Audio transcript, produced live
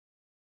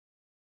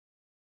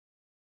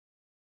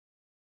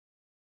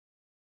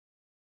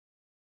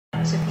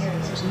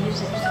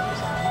Instrumentals.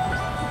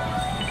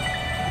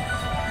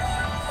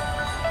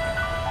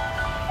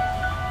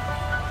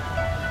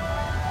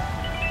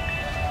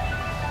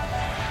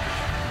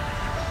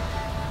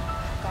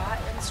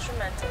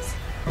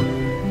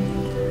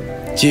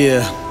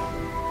 Yeah,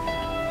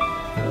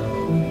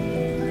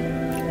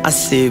 I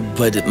see,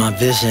 but my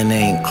vision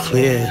ain't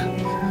clear.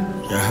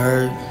 You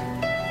heard?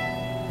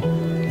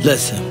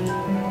 Listen,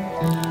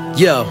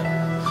 yo,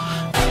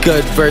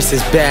 good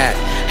versus bad,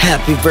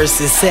 happy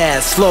versus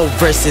sad, slow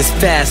versus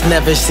fast,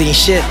 never seen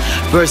shit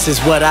versus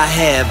what I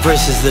had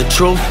versus the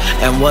truth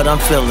and what I'm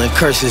feeling.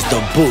 Curses the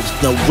booth,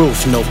 no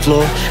roof, no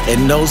floor,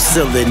 and no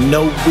ceiling,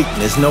 no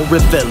weakness, no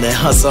revealing.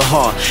 Hustle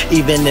hard,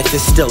 even if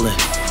it's stealing.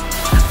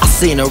 I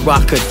seen a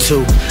rock or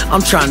two.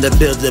 I'm trying to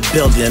build a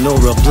building or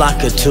a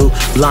block or two.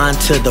 Blind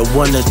to the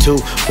one or two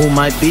who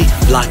might be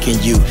blocking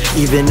you.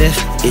 Even if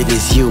it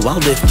is you, I'll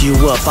lift you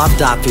up, I'll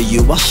die for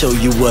you, I'll show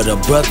you what a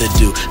brother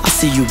do. I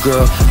see you,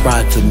 girl,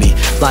 ride for me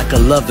like a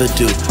lover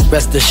do.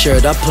 Rest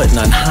assured, I put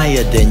none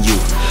higher than you.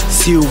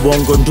 Si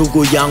uongo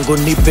ndugu yangu,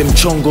 nipe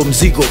mchongo,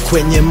 mzigo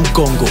kwenye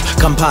mgongo,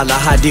 Kampala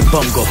hadi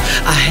Bongo.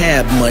 I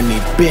have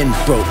money, been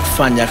broke,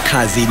 fanya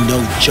kazi,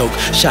 no joke.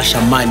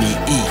 Shasha money,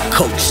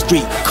 E-coke,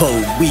 street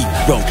code, we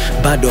broke.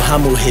 Bado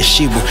hamu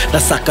heshimu,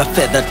 nasaka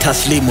fedha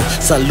taslimu.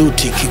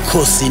 Saluti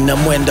kikosi na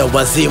mwenda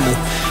wazimu.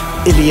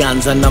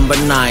 Ilianza number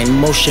 9,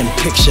 motion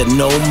picture,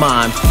 no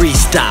mind.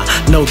 Freestyle,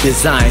 no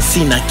design,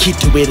 sina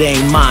kitu, it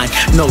ain't mine.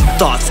 No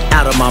thoughts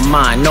out of my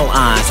mind, no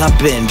eyes, I've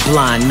been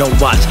blind, no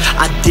watch.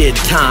 I did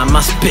time,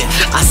 I spit,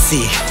 I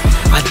see,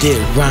 I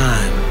did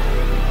rhyme.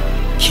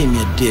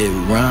 Kimya did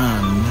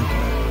rhyme, nigga.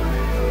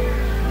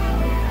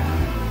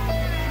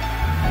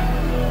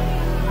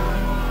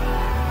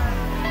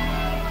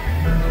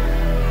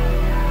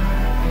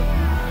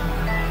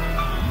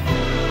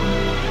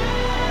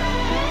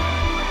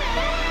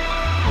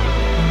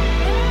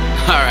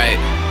 Alright,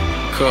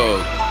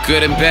 cool.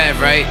 Good and bad,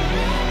 right?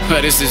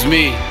 But this is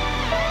me.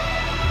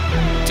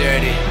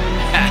 Dirty.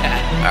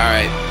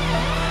 Alright.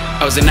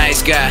 I was a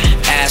nice guy,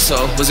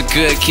 asshole, was a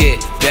good kid,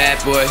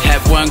 bad boy,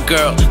 had one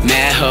girl,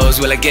 mad hoes.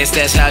 Well, I guess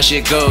that's how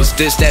shit goes.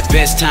 This, that,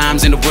 best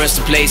times in the worst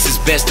of places,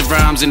 best of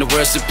rhymes in the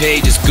worst of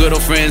pages. Good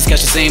old friends,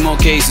 catch the same old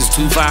cases.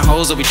 2 fine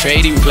hoes, I'll be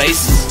trading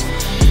places.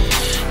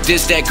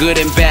 This, that, good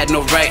and bad,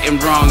 no right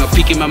and wrong. A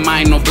peek in my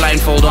mind, no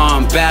blindfold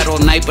on. Bad all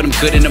night, but I'm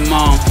good in the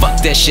morning.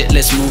 Fuck that shit,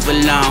 let's move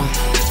along.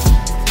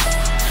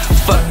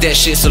 Fuck that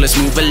shit, so let's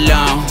move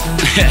along.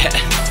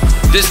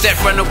 This, that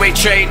runaway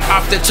train,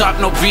 off the top,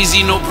 no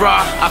breezy, no bra.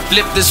 I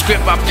flipped the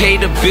script, I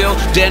paid the bill,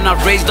 then I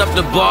raised up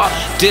the bar.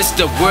 This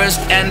the worst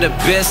and the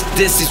best,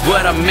 this is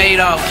what I'm made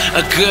of.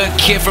 A good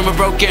kid from a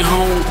broken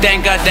home,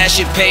 thank God that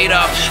shit paid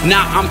off.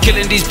 Now I'm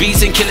killing these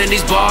beats and killing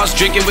these bars,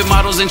 drinking with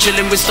models and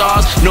chilling with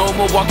stars. No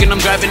more walking,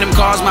 I'm driving them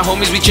cars. My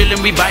homies, we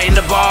chilling, we biting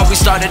the bar. We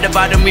started the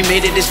bottom, we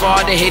made it this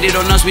far. They hated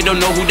on us, we don't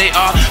know who they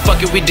are.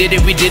 Fuck it, we did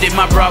it,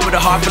 my bra. With a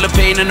heart full of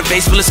pain and a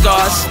face full of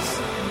scars.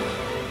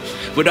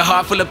 With a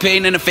heart full of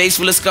pain and a face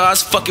full of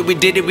scars. Fuck it, we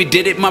did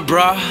it, my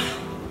bra.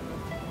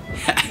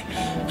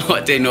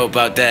 What they know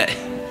about that?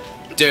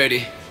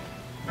 Dirty.